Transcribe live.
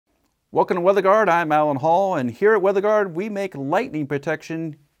Welcome to WeatherGuard. I'm Alan Hall, and here at WeatherGuard, we make lightning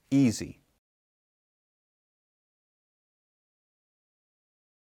protection easy.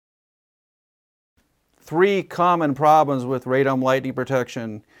 Three common problems with Radome lightning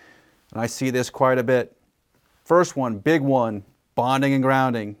protection, and I see this quite a bit. First one, big one, bonding and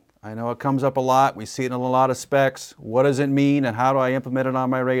grounding. I know it comes up a lot. We see it in a lot of specs. What does it mean, and how do I implement it on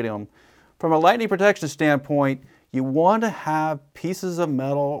my Radome? From a lightning protection standpoint, you want to have pieces of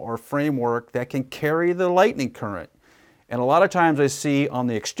metal or framework that can carry the lightning current. And a lot of times I see on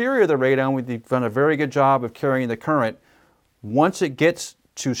the exterior of the Radome, we've done a very good job of carrying the current. Once it gets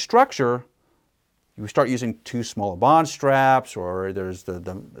to structure, you start using too small bond straps, or there's the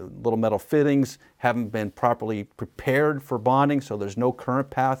little metal fittings haven't been properly prepared for bonding, so there's no current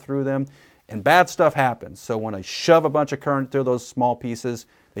path through them, and bad stuff happens. So when I shove a bunch of current through those small pieces,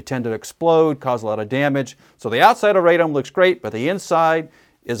 they tend to explode, cause a lot of damage. So the outside of Radome looks great, but the inside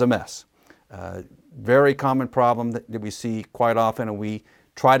is a mess. Very common problem that we see quite often, and we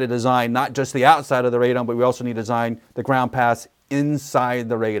try to design not just the outside of the Radome, but we also need to design the ground paths inside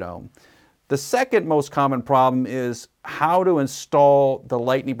the Radome. The second most common problem is how to install the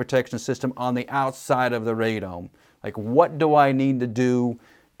lightning protection system on the outside of the Radome. Like, what do I need to do?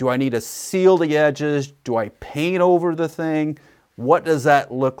 Do I need to seal the edges? Do I paint over the thing? What does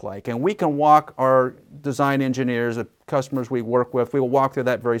that look like? And we can walk our design engineers, the customers we work with, we will walk through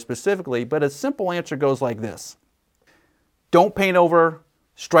that very specifically, but a simple answer goes like this. Don't paint over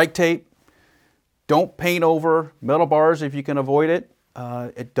strike tape. Don't paint over metal bars if you can avoid it.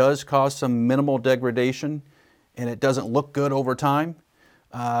 It does cause some minimal degradation, and it doesn't look good over time.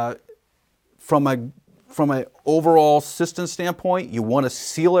 From an overall system standpoint, you want to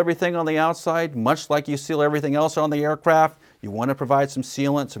seal everything on the outside, much like you seal everything else on the aircraft. You want to provide some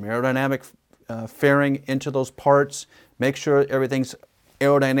sealant, some aerodynamic fairing into those parts. Make sure everything's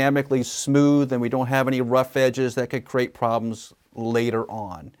aerodynamically smooth and we don't have any rough edges that could create problems later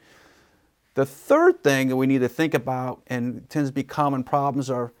on. The third thing that we need to think about, and tends to be common problems,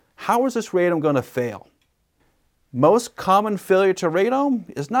 are how is this Radome going to fail? Most common failure to Radome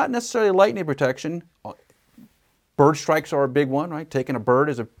is not necessarily lightning protection. Bird strikes are a big one, right? Taking a bird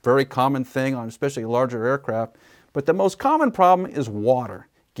is a very common thing on especially larger aircraft. But the most common problem is water,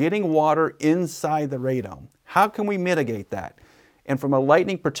 getting water inside the Radome. How can we mitigate that? And from a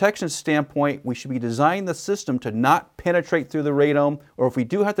lightning protection standpoint, we should be designing the system to not penetrate through the Radome, or if we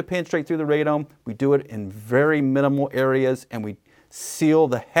do have to penetrate through the Radome, we do it in very minimal areas and we seal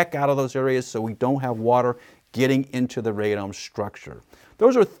the heck out of those areas so we don't have water getting into the Radome structure.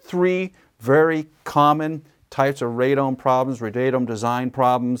 Those are three very common types of Radome problems, Radome design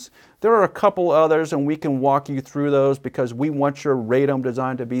problems. There are a couple others, and we can walk you through those because we want your Radome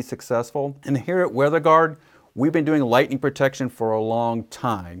design to be successful. And here at WeatherGuard, we've been doing lightning protection for a long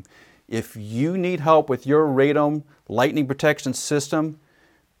time. If you need help with your Radome lightning protection system,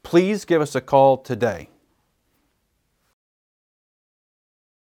 please give us a call today.